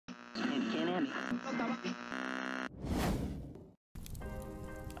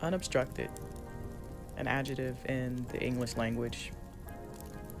Unobstructed, an adjective in the English language.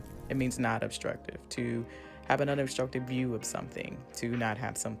 It means not obstructive, to have an unobstructed view of something, to not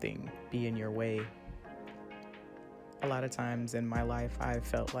have something be in your way. A lot of times in my life, I've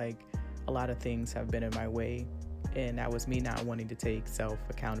felt like a lot of things have been in my way, and that was me not wanting to take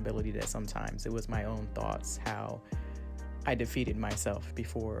self-accountability, that sometimes it was my own thoughts, how I defeated myself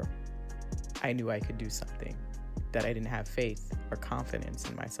before I knew I could do something, that I didn't have faith or confidence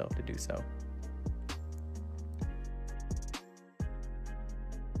in myself to do so.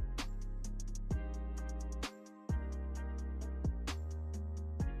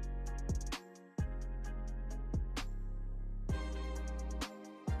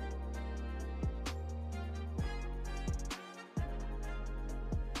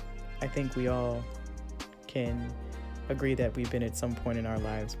 I think we all can agree that we've been at some point in our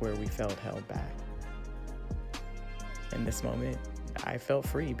lives where we felt held back. In this moment, I felt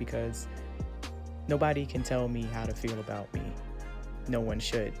free because nobody can tell me how to feel about me. No one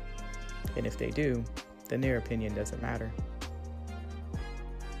should. And if they do, then their opinion doesn't matter.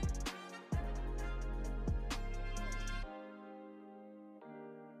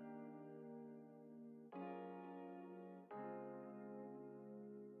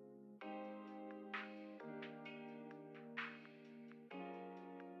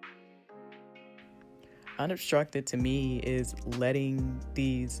 Unobstructed to me is letting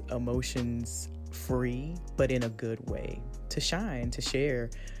these emotions free, but in a good way, to shine, to share,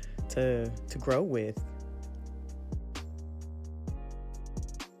 to grow with.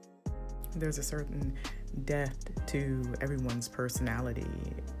 There's a certain depth to everyone's personality.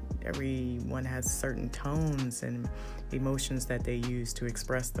 Everyone has certain tones and emotions that they use to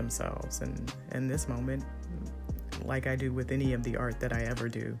express themselves. And in this moment, like I do with any of the art that I ever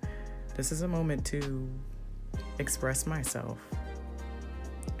do, this is a moment to express myself.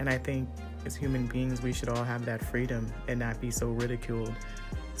 And I think as human beings, we should all have that freedom and not be so ridiculed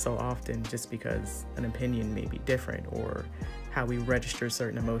so often just because an opinion may be different or how we register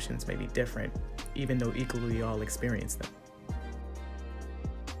certain emotions may be different, even though equally we all experience them.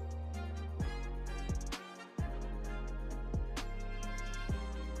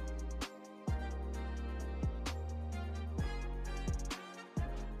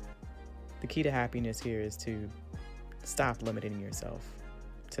 The key to happiness here is to stop limiting yourself,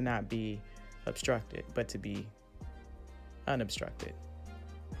 to not be obstructed, but to be unobstructed.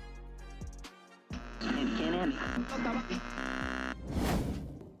 Can't